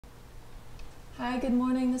Hi, good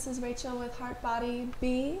morning. This is Rachel with Heart Body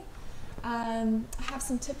Bee. I have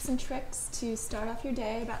some tips and tricks to start off your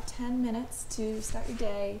day, about 10 minutes to start your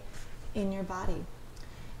day in your body.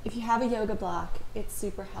 If you have a yoga block, it's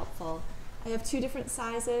super helpful. I have two different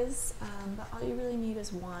sizes, but all you really need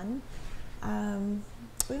is one. We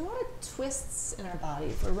have a lot of twists in our body.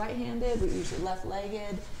 If we're right-handed, we're usually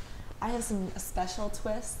left-legged. I have some special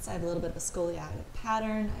twists. I have a little bit of a scoliotic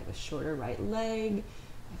pattern. I have a shorter right leg.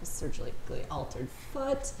 I have a surgically altered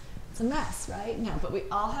foot. It's a mess, right? No, but we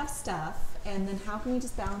all have stuff. And then how can we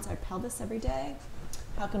just balance our pelvis every day?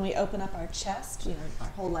 How can we open up our chest? You know, our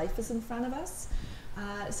whole life is in front of us.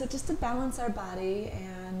 So just to balance our body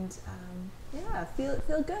and yeah,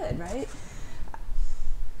 feel good, right?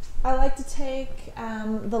 I like to take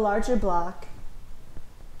the larger block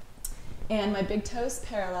and my big toes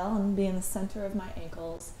parallel and be in the center of my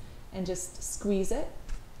ankles and just squeeze it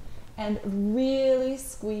and really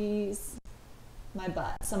squeeze my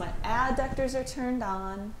butt. So my adductors are turned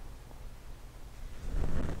on.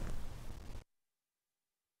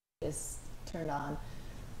 Is turned on.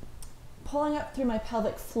 Pulling up through my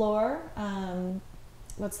pelvic floor,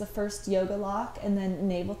 what's the first yoga lock, and then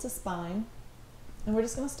navel to spine. And we're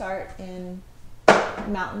just going to start in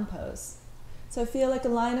mountain pose. So I feel like a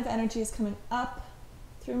line of energy is coming up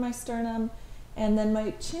through my sternum, and then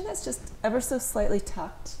my chin is just ever so slightly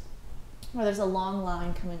tucked, or there's a long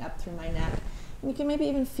line coming up through my neck. And you can maybe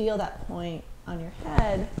even feel that point on your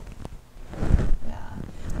head. Yeah.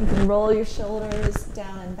 You can roll your shoulders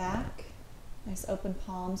down and back. Nice open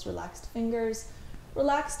palms, relaxed fingers,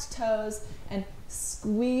 relaxed toes, and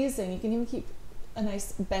squeezing. You can even keep a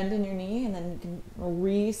nice bend in your knee, and then you can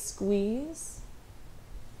re-squeeze.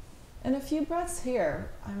 And a few breaths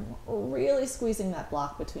here. I'm really squeezing that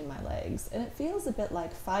block between my legs, and it feels a bit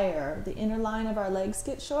like fire. The inner line of our legs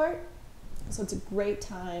get short, so it's a great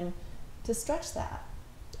time to stretch that.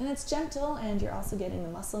 And it's gentle, and you're also getting the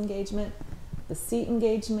muscle engagement, the seat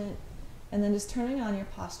engagement, and then just turning on your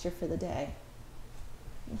posture for the day.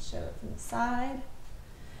 I'll show it from the side.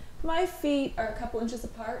 My feet are a couple inches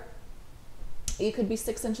apart. You could be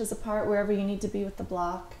 6 inches apart wherever you need to be with the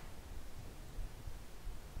block.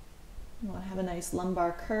 You want to have a nice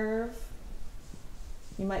lumbar curve.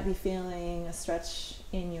 You might be feeling a stretch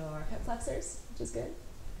in your hip flexors, which is good.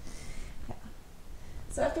 Yeah.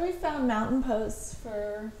 So after we've found mountain pose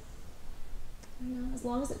for, I don't know, as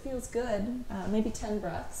long as it feels good, maybe 10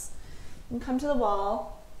 breaths, you can come to the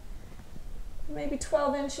wall, maybe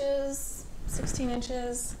 12 inches, 16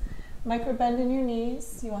 inches, micro bend in your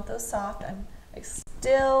knees. You want those soft. I'm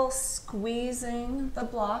still squeezing the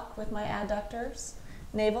block with my adductors.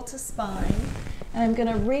 Navel to spine, and I'm going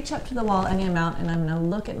to reach up to the wall any amount, and I'm going to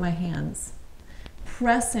look at my hands,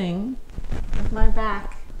 pressing with my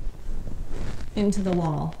back into the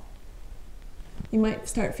wall. You might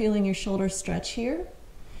start feeling your shoulders stretch here,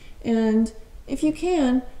 and if you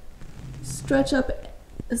can, stretch up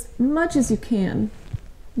as much as you can.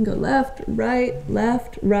 You can go left, right,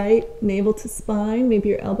 navel to spine, maybe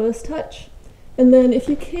your elbows touch, and then if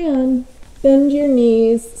you can, bend your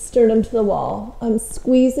knees, sternum to the wall. I'm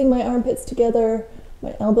squeezing my armpits together.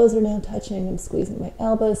 My elbows are now touching. I'm squeezing my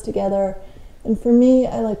elbows together. And for me,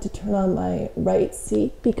 I like to turn on my right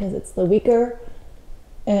seat because it's the weaker.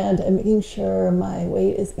 And I'm making sure my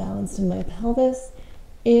weight is balanced in my pelvis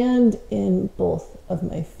and in both of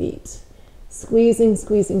my feet. Squeezing,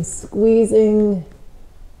 squeezing, squeezing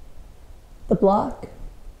the block.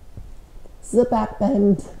 This is a back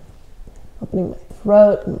bend. Opening my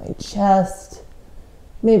throat and my chest,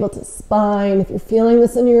 navel to spine. If you're feeling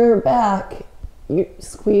this in your back, you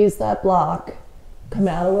squeeze that block. Come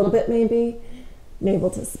out a little bit maybe. Navel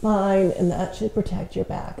to spine, and that should protect your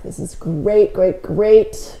back. This is great, great,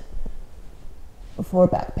 great for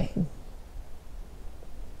back pain.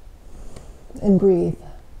 And breathe.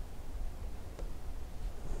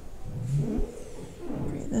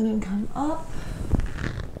 Breathe in and come up.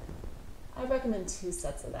 I recommend 2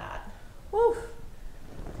 sets of that. Woo!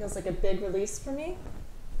 Feels like a big release for me.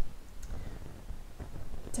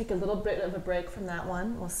 Take a little bit of a break from that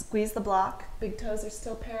one. We'll squeeze the block. Big toes are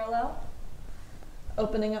still parallel.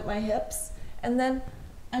 Opening up my hips. And then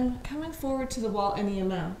I'm coming forward to the wall any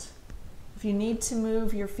amount. If you need to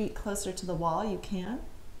move your feet closer to the wall, you can.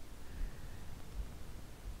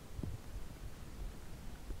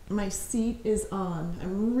 My seat is on.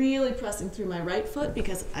 I'm really pressing through my right foot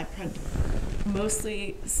because I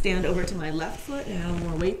mostly stand over to my left foot and have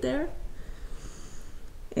more weight there.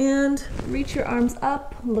 And reach your arms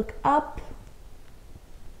up, look up.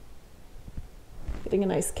 Getting a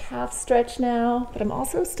nice calf stretch now, but I'm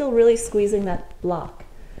also still really squeezing that block.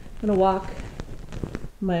 I'm gonna walk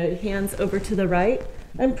My hands over to the right.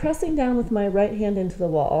 I'm pressing down with my right hand into the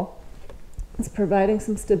wall. It's providing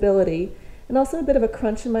some stability and also a bit of a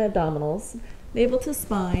crunch in my abdominals, navel to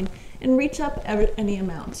spine, and reach up any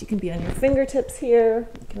amount. You can be on your fingertips here.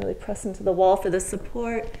 You can really press into the wall for the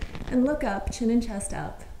support and look up, chin and chest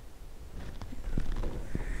up.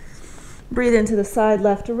 Breathe into the side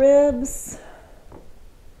left ribs.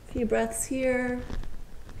 A few breaths here.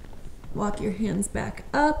 Walk your hands back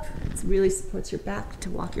up. It really supports your back to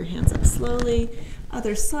walk your hands up slowly.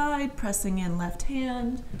 Other side, pressing in left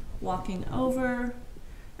hand, walking over,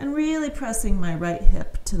 and really pressing my right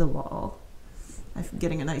hip to the wall. I'm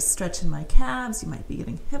getting a nice stretch in my calves. You might be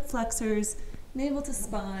getting hip flexors, navel to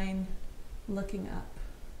spine, looking up.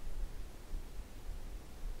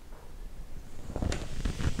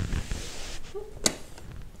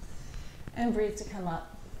 And breathe to come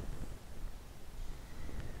up.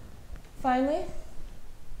 Finally,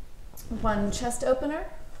 one chest opener.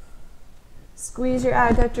 Squeeze your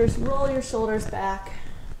adductors, roll your shoulders back.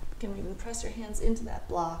 You can even press your hands into that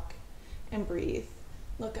block and breathe.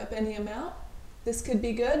 Look up any amount. This could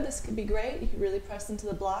be good, this could be great. You could really press into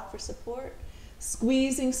the block for support.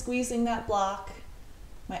 Squeezing that block.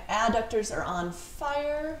 My adductors are on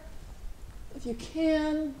fire. If you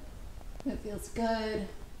can, it feels good.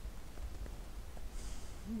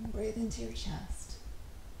 Breathe into your chest.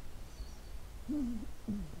 My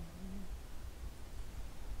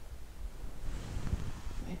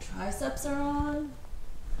triceps are on.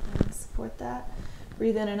 Support that.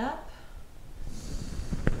 Breathe in and up.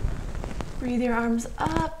 Breathe your arms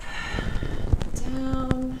up,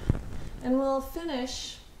 down, and we'll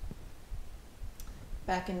finish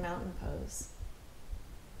back in mountain pose.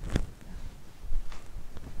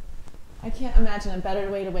 I can't imagine a better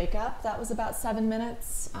way to wake up. That was about 7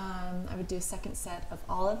 minutes. I would do a second set of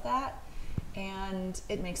all of that, and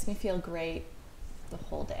it makes me feel great the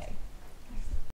whole day.